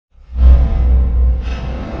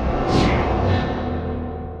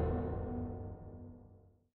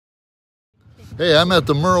Hey, I'm at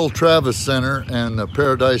the Merle Travis Center and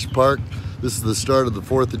Paradise Park. This is the start of the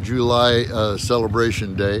 4th of July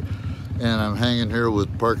celebration day. And I'm hanging here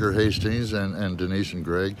with Parker Hastings and Denise and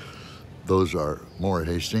Greg. Those are more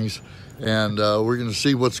Hastings. And we're gonna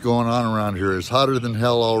see what's going on around here. It's hotter than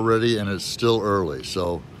hell already and it's still early.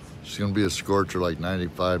 So it's gonna be a scorcher like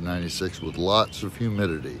 95, 96 with lots of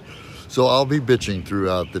humidity. So I'll be bitching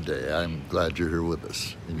throughout the day. I'm glad you're here with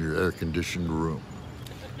us in your air-conditioned room.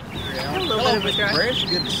 Hello, Mr. Bresh.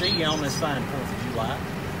 Good to see you on this fine 4th of July.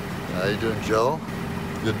 How you doing, Joe?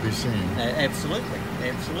 Good to be seen you. Absolutely,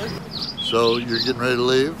 absolutely. So you're getting ready to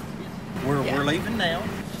leave? We're leaving now.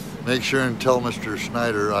 Make sure and tell Mr.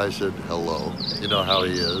 Schneider I said hello. You know how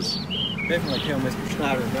he is. Definitely tell Mr.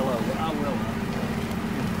 Schneider hello. I will.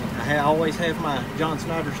 I always have my John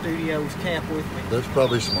Snyder Studios cap with me. That's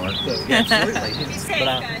probably smart. So, absolutely. Be safe,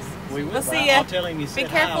 guys. We'll see you. I'll tell him you said Be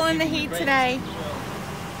careful in the heat today.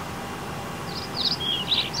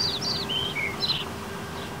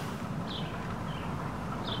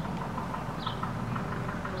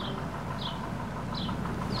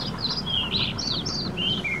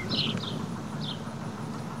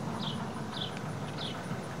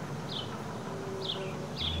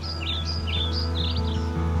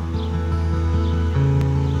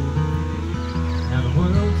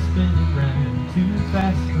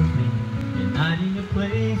 Fast for me, and I need a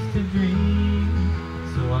place to dream.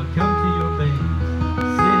 So I'll come to your base,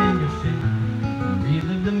 sit in your shade,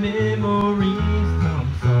 relive the memories. Tom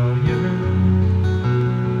Sawyer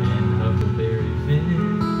and Huckleberry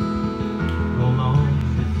Finn. Hold on,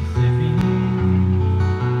 Mississippi,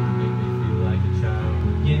 make me feel like a child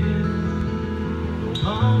again. Hold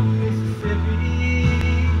on, Mississippi.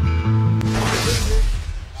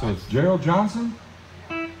 So it's Gerald Johnson,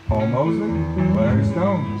 Paul Mosley, Larry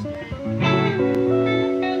Stone.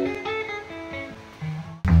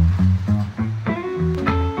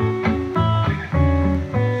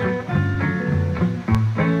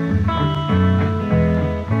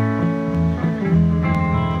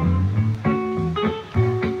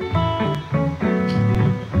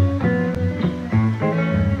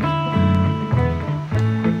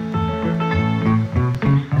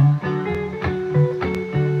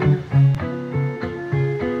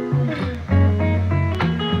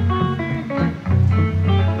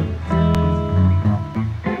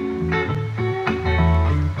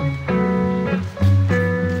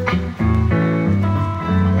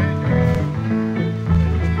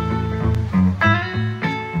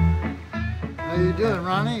 How you doing,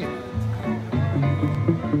 Ronnie?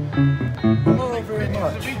 Hello very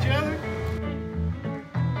much. Each other?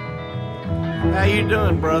 How you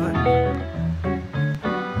doing, brother?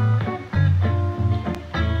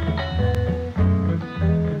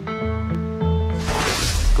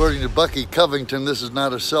 According to Bucky Covington, this is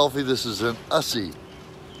not a selfie, this is an ussie.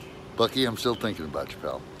 Bucky, I'm still thinking about you,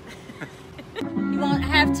 pal. You want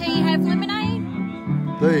have tea, have lemonade?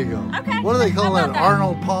 There you go. Okay. What do they call How that? about that?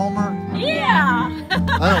 Arnold Palmer? Yeah.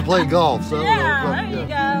 I don't play golf, so Yeah, but, there you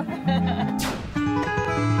go.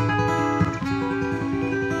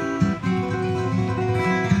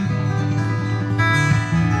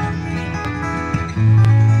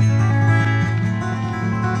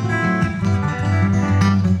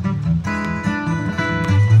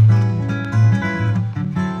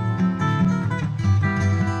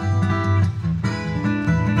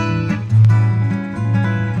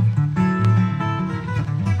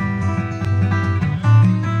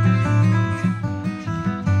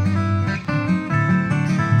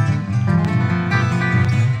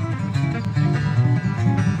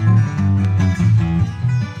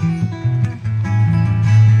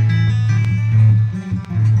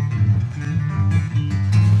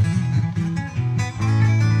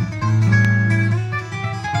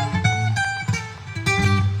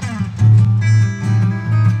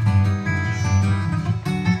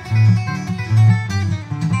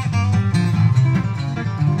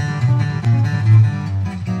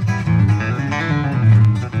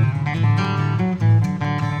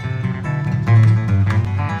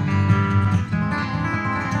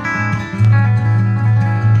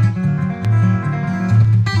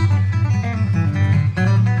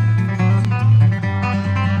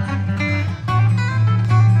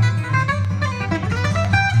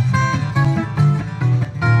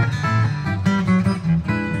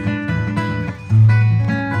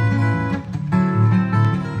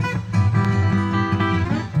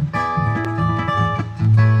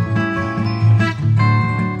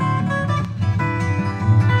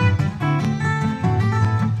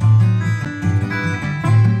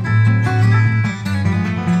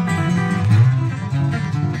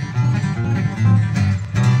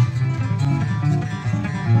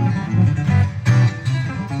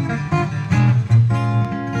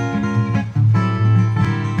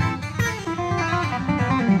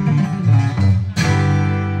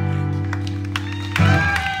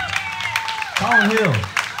 downhill.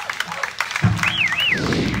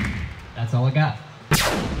 That's all I got.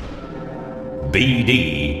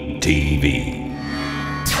 BD TV.